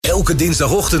Elke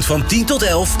dinsdagochtend van 10 tot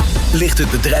 11 ligt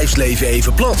het bedrijfsleven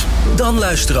even plat. Dan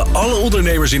luisteren alle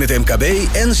ondernemers in het MKB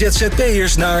en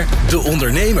ZZP'ers naar De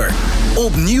Ondernemer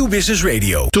op Nieuw Business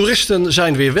Radio. Toeristen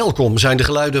zijn weer welkom, zijn de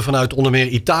geluiden vanuit onder meer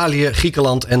Italië,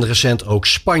 Griekenland en recent ook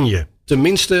Spanje.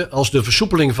 Tenminste als de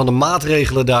versoepeling van de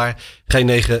maatregelen daar geen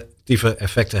negatieve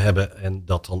effecten hebben en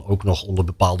dat dan ook nog onder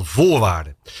bepaalde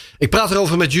voorwaarden. Ik praat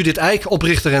erover met Judith Eyck,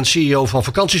 oprichter en CEO van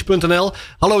vakanties.nl.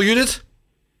 Hallo Judith.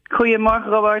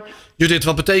 Goedemorgen Robert. Judith,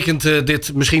 wat betekent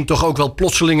dit misschien toch ook wel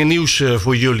plotselinge nieuws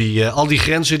voor jullie? Al die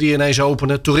grenzen die ineens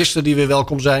openen, toeristen die weer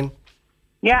welkom zijn?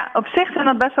 Ja, op zich zijn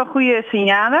dat best wel goede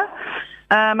signalen.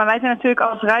 Maar wij zijn natuurlijk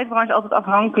als reisbranche altijd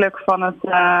afhankelijk van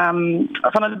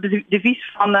het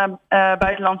devies van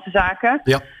buitenlandse zaken.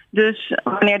 Ja. Dus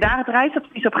wanneer daar het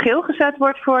reisadvies op geel gezet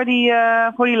wordt voor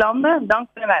die landen, dan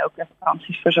kunnen wij ook weer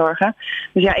vakanties verzorgen.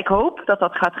 Dus ja, ik hoop dat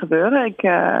dat gaat gebeuren.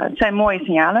 Het zijn mooie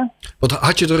signalen. Wat,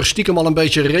 had je er stiekem al een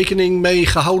beetje rekening mee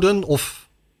gehouden? Of?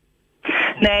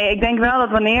 Nee, ik denk wel dat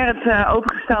wanneer het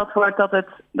opengesteld wordt,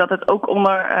 dat het ook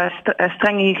onder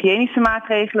strenge hygiënische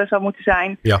maatregelen zou moeten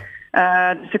zijn. Ja.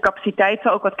 Dus de capaciteit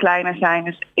zal ook wat kleiner zijn.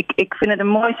 Dus ik vind het een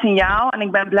mooi signaal. En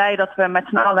ik ben blij dat we met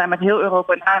z'n allen en met heel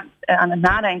Europa aan het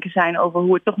nadenken zijn over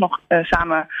hoe we toch nog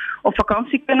samen op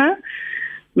vakantie kunnen.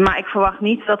 Maar ik verwacht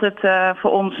niet dat het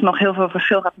voor ons nog heel veel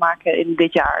verschil gaat maken in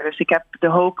dit jaar. Dus ik heb de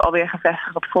hoop alweer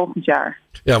gevestigd op volgend jaar.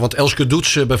 Ja, want Elske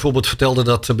Doets bijvoorbeeld vertelde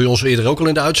dat bij ons eerder ook al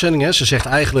in de uitzending. Hè? Ze zegt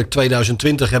eigenlijk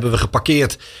 2020 hebben we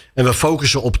geparkeerd en we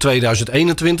focussen op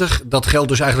 2021. Dat geldt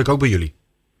dus eigenlijk ook bij jullie.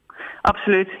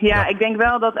 Absoluut. Ja, ik denk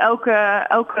wel dat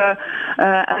elke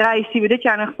reis die we dit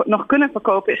jaar nog kunnen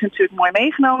verkopen is natuurlijk mooi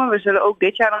meegenomen. We zullen ook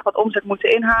dit jaar nog wat omzet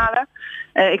moeten inhalen.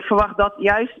 Ik verwacht dat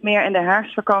juist meer in de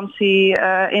herfstvakantie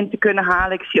in te kunnen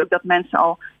halen. Ik zie ook dat mensen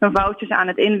al hun vouchers aan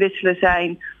het inwisselen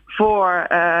zijn voor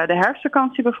de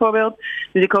herfstvakantie bijvoorbeeld.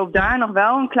 Dus ik hoop daar nog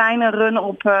wel een kleine run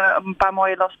op een paar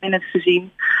mooie last minutes te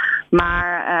zien.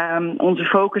 Maar onze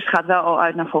focus gaat wel al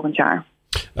uit naar volgend jaar.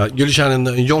 Jullie zijn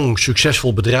een jong,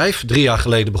 succesvol bedrijf. 3 jaar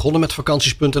geleden begonnen met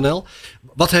vakanties.nl.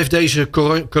 Wat heeft deze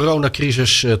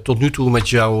coronacrisis tot nu toe met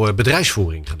jouw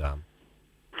bedrijfsvoering gedaan?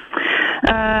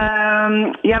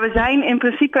 We zijn in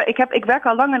principe... Ik werk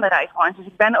al lang in de reisbranche, dus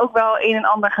ik ben ook wel een en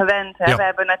ander gewend. Hè. Ja. We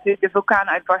hebben natuurlijk de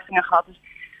vulkaanuitbarstingen gehad. Dus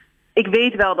ik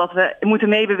weet wel dat we moeten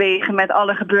meebewegen met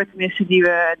alle gebeurtenissen die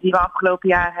we afgelopen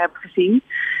jaar hebben gezien.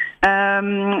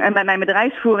 En bij mijn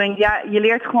bedrijfsvoering, ja, je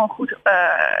leert gewoon goed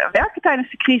werken tijdens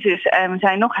de crisis. En we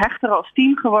zijn nog hechter als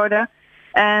team geworden.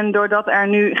 En doordat er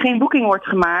nu geen boeking wordt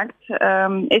gemaakt,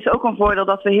 is ook een voordeel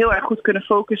dat we heel erg goed kunnen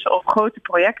focussen op grote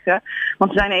projecten.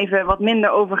 Want we zijn even wat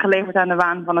minder overgeleverd aan de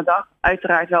waan van de dag.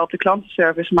 Uiteraard wel op de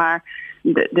klantenservice, maar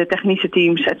de technische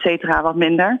teams, et cetera, wat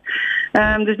minder.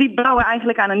 Dus die bouwen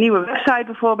eigenlijk aan een nieuwe website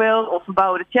bijvoorbeeld. Of we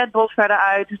bouwen de chatbot verder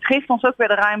uit. Dus het geeft ons ook weer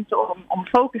de ruimte om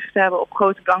focus te hebben op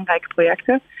grote belangrijke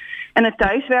projecten. En het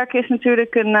thuiswerken is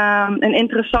natuurlijk een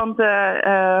interessante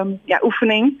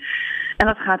oefening. En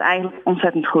dat gaat eigenlijk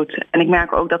ontzettend goed. En ik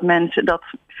merk ook dat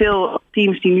veel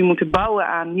teams die nu moeten bouwen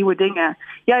aan nieuwe dingen,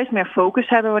 juist meer focus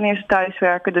hebben wanneer ze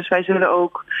thuiswerken. Dus wij zullen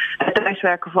ook het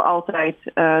thuiswerken voor altijd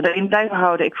erin blijven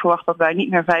houden. Ik verwacht dat wij niet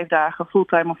meer 5 dagen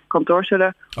fulltime op kantoor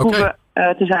zullen hoeven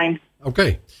te zijn.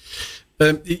 Oké.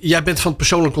 Jij bent van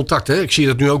persoonlijk contact, hè? Ik zie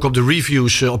dat nu ook op de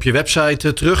reviews op je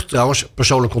website terug. Trouwens,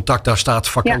 persoonlijk contact, daar staat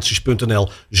vakanties.nl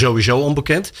sowieso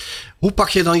onbekend. Hoe pak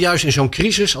je dan juist in zo'n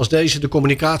crisis als deze de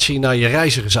communicatie naar je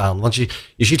reizigers aan? Want je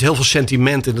ziet heel veel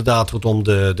sentiment inderdaad rondom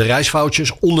de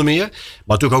reisvouchers, onder meer. Maar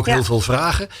natuurlijk ook heel veel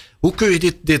vragen. Hoe kun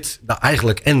je dit nou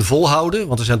eigenlijk en volhouden?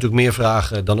 Want er zijn natuurlijk meer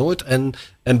vragen dan ooit.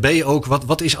 En B ook,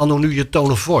 wat is anno nu je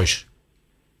tone of voice?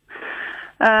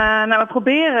 We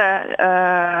proberen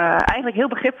eigenlijk heel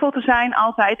begripvol te zijn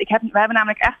altijd. We hebben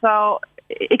namelijk echt wel...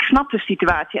 Ik snap de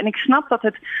situatie en ik snap dat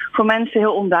het voor mensen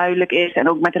heel onduidelijk is. En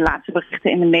ook met de laatste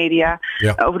berichten in de media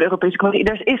over de Europese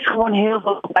Commissie. Er is gewoon heel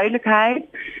veel duidelijkheid.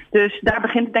 Dus daar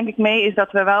begint het denk ik mee, is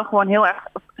dat we wel gewoon heel erg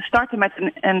starten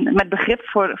met begrip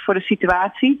voor de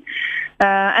situatie.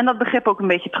 En dat begrip ook een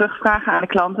beetje terugvragen aan de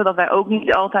klanten. Dat wij ook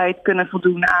niet altijd kunnen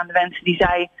voldoen aan de wensen die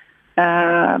zij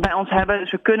bij ons hebben.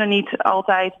 Dus we kunnen niet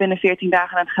altijd binnen 14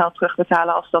 dagen het geld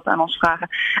terugbetalen als ze dat aan ons vragen.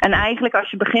 En eigenlijk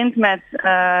als je begint met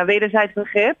wederzijds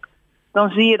begrip, dan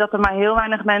zie je dat er maar heel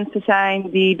weinig mensen zijn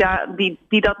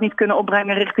die dat niet kunnen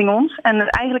opbrengen richting ons. En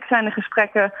eigenlijk zijn de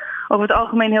gesprekken over het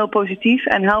algemeen heel positief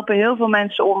en helpen heel veel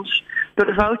mensen ons door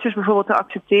de vouchers bijvoorbeeld te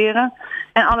accepteren.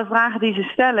 En alle vragen die ze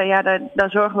stellen, daar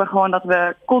zorgen we gewoon dat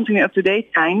we continu up-to-date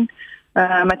zijn.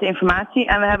 met de informatie.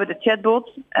 En we hebben de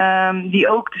chatbot die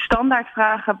ook de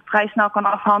standaardvragen vrij snel kan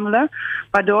afhandelen.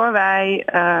 Waardoor wij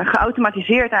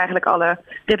geautomatiseerd eigenlijk alle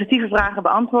repetitieve vragen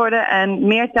beantwoorden. En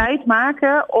meer tijd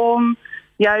maken om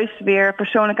juist weer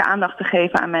persoonlijke aandacht te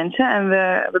geven aan mensen. En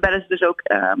we bellen ze dus ook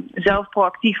zelf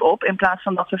proactief op. In plaats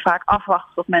van dat we vaak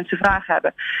afwachten tot mensen vragen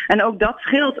hebben. En ook dat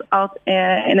scheelt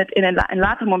in een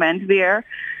later moment weer.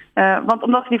 Want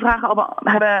omdat we die vragen al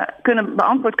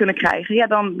beantwoord kunnen krijgen, ja,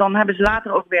 dan hebben ze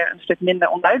later ook weer een stuk minder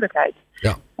onduidelijkheid.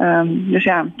 Ja. Dus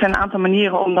ja, er zijn een aantal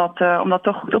manieren om dat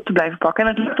toch goed op te blijven pakken.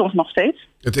 En het lukt ons nog steeds.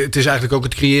 Het is eigenlijk ook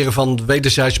het creëren van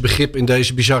wederzijds begrip in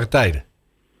deze bizarre tijden.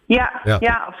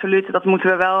 Ja, absoluut. Dat moeten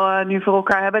we wel nu voor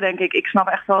elkaar hebben, denk ik. Ik snap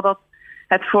echt wel dat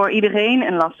het voor iedereen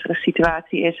een lastige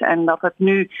situatie is. En dat het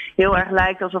nu heel erg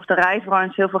lijkt alsof de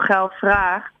reisbranche heel veel geld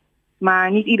vraagt.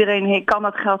 Maar niet iedereen kan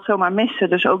dat geld zomaar missen.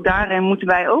 Dus ook daarin moeten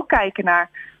wij ook kijken naar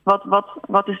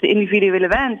wat is de individuele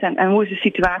wens en hoe is de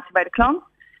situatie bij de klant.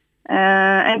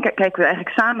 En kijken we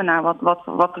eigenlijk samen naar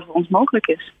wat er voor ons mogelijk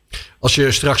is. Als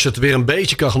je straks het weer een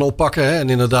beetje kan gaan oppakken, hè, en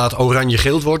inderdaad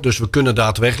oranje-geel wordt, dus we kunnen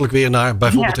daadwerkelijk weer naar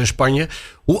bijvoorbeeld in Spanje.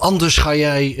 Hoe anders ga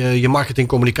jij je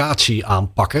marketingcommunicatie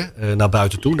aanpakken naar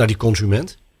buiten toe, naar die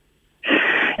consument?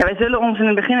 Ja, wij zullen ons in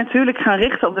het begin natuurlijk gaan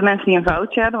richten op de mensen die een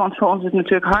voucher hebben. Want voor ons is het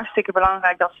natuurlijk hartstikke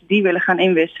belangrijk dat ze die willen gaan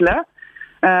inwisselen.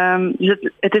 Dus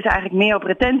het is eigenlijk meer op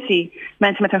retentie.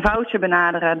 Mensen met een voucher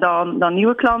benaderen dan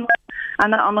nieuwe klanten.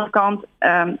 Aan de andere kant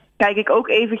kijk ik ook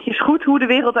eventjes goed hoe de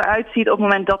wereld eruit ziet op het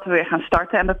moment dat we weer gaan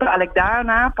starten. En bepaal ik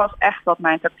daarna pas echt wat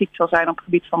mijn tactiek zal zijn op het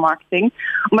gebied van marketing.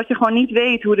 Omdat je gewoon niet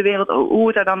weet hoe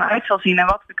het er dan uit zal zien en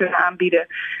wat we kunnen aanbieden.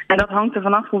 En dat hangt er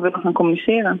vanaf hoe we gaan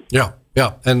communiceren. Ja.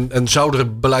 En zou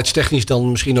er beleidstechnisch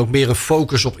dan misschien ook meer een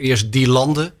focus op eerst die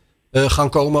landen gaan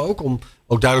komen ook? Om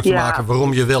ook duidelijk te maken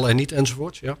waarom je wel en niet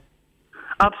enzovoort? Ja.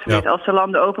 Absoluut. Ja. Als de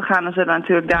landen open gaan, dan zullen we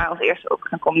natuurlijk daar als eerste over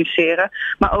gaan communiceren.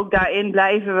 Maar ook daarin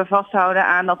blijven we vasthouden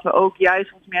aan dat we ook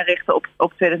juist ons meer richten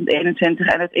op 2021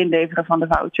 en het inleveren van de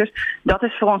vouchers. Dat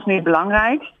is voor ons nu het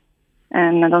belangrijkst.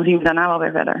 En dan zien we daarna wel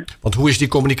weer verder. Want hoe is die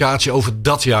communicatie over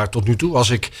dat jaar tot nu toe? Als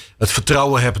ik het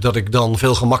vertrouwen heb dat ik dan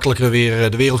veel gemakkelijker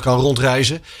weer de wereld kan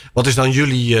rondreizen. Wat is dan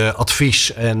jullie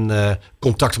advies en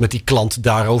contact met die klant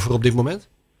daarover op dit moment?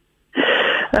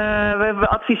 We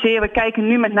adviseren, we kijken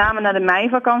nu met name naar de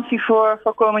meivakantie voor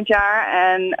komend jaar.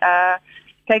 En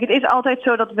kijk, het is altijd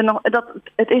zo dat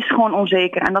het is gewoon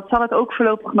onzeker. En dat zal het ook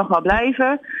voorlopig nog wel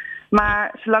blijven.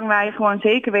 Maar zolang wij gewoon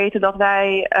zeker weten dat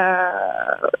wij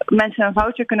mensen een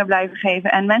voucher kunnen blijven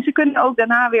geven. En mensen kunnen ook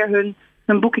daarna weer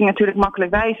hun boeking natuurlijk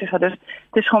makkelijk wijzigen. Dus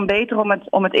het is gewoon beter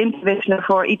om het in te wisselen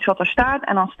voor iets wat er staat.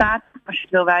 En dan staat, als je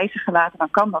het wil wijzigen later,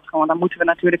 dan kan dat gewoon. Dan moeten we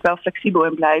natuurlijk wel flexibel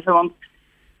in blijven. Want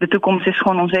de toekomst is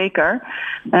gewoon onzeker.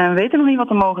 We weten nog niet wat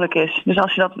er mogelijk is. Dus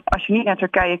als je niet naar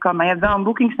Turkije kan, maar je hebt wel een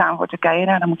boeking staan voor Turkije,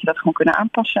 dan moet je dat gewoon kunnen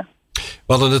aanpassen.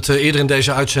 We hadden het eerder in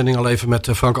deze uitzending al even met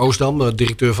Frank Oostdam,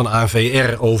 directeur van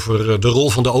ANVR, over de rol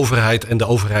van de overheid en de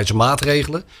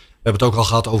overheidsmaatregelen. We hebben het ook al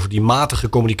gehad over die matige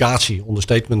communicatie,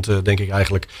 understatement denk ik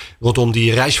eigenlijk, rondom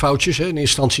die reisfoutjes in eerste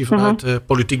instantie vanuit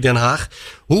Politiek Den Haag.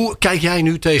 Hoe kijk jij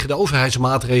nu tegen de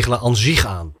overheidsmaatregelen aan zich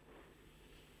aan?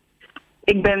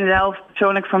 Ik ben zelf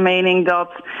persoonlijk van mening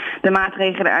dat de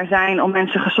maatregelen er zijn om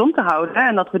mensen gezond te houden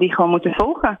en dat we die gewoon moeten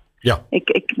volgen. Ja.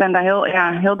 Ik ben daar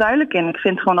heel duidelijk in. Ik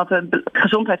vind gewoon dat de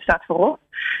gezondheid staat voorop.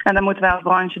 En dan moeten wij als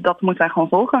branche, dat moeten wij gewoon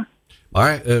volgen.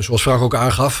 Maar zoals Frank ook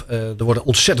aangaf, er worden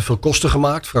ontzettend veel kosten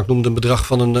gemaakt. Frank noemde een bedrag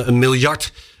van een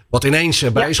miljard wat ineens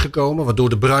erbij is gekomen, waardoor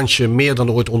de branche meer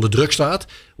dan ooit onder druk staat.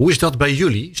 Hoe is dat bij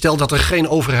jullie? Stel dat er geen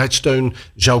overheidssteun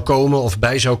zou komen of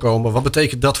bij zou komen. Wat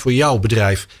betekent dat voor jouw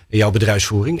bedrijf en jouw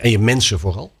bedrijfsvoering en je mensen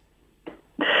vooral?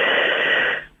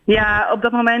 Ja, op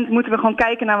dat moment moeten we gewoon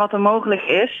kijken naar wat er mogelijk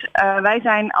is. Wij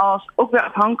zijn ook weer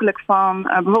afhankelijk van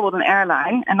bijvoorbeeld een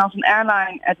airline. En als een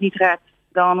airline het niet redt,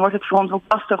 dan wordt het voor ons ook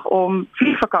lastig om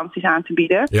vliegvakanties aan te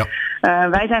bieden. Ja.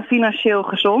 Wij zijn financieel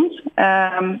gezond.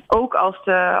 Ook als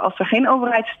er geen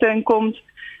overheidssteun komt,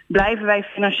 blijven wij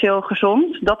financieel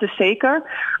gezond. Dat is zeker.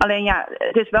 Alleen ja,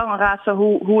 het is wel een raadsel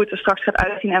hoe het er straks gaat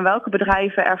uitzien en welke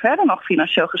bedrijven er verder nog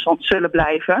financieel gezond zullen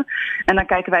blijven. En dan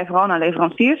kijken wij vooral naar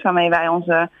leveranciers waarmee wij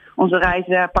onze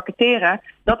reizen pakketteren.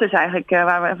 Dat is eigenlijk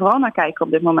waar we vooral naar kijken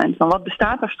op dit moment. Van wat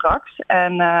bestaat er straks?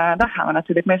 En daar gaan we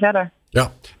natuurlijk mee verder. Ja.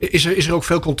 Is er ook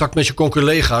veel contact met je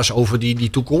collega's over die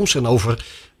toekomst en over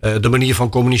de manier van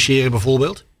communiceren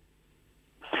bijvoorbeeld?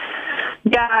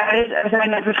 Ja, er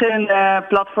zijn verschillende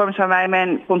platforms waar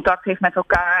men contact heeft met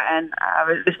elkaar. En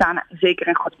we staan zeker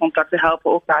in goed contact. We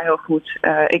helpen elkaar heel goed.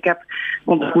 Ik heb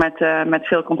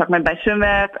veel contact met bij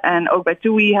Sunweb. En ook bij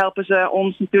TUI helpen ze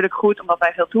ons natuurlijk goed. Omdat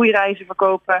wij veel TUI-reizen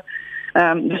verkopen.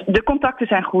 Dus de contacten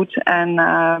zijn goed. En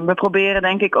we proberen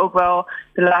denk ik ook wel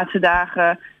de laatste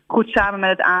dagen goed samen met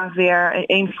het ANVR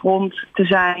één front te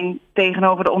zijn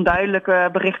tegenover de onduidelijke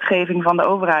berichtgeving van de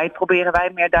overheid. Proberen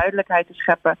wij meer duidelijkheid te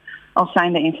scheppen als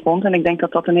zijnde één front. En ik denk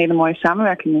dat dat een hele mooie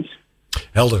samenwerking is.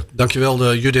 Helder.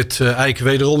 Dankjewel Judith Eyck.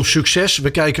 Wederom succes.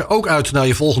 We kijken ook uit naar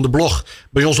je volgende blog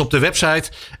bij ons op de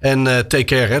website. En take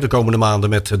care de komende maanden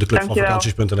met de Club van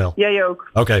Vakanties.nl. Jij ook.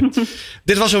 Oké.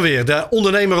 Dit was hem weer. De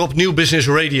Ondernemer op Nieuw Business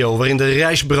Radio, waarin de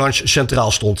reisbranche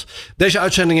centraal stond. Deze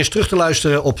uitzending is terug te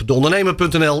luisteren op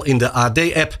deondernemer.nl, in de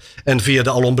AD-app en via de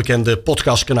alombekende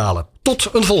podcastkanalen. Tot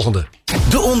een volgende.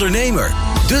 De Ondernemer.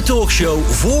 De talkshow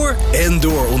voor en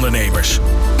door ondernemers.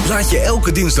 Laat je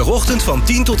elke dinsdagochtend van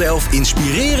 10 tot 11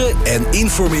 inspireren en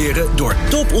informeren door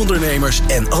topondernemers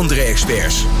en andere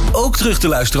experts. Ook terug te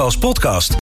luisteren als podcast.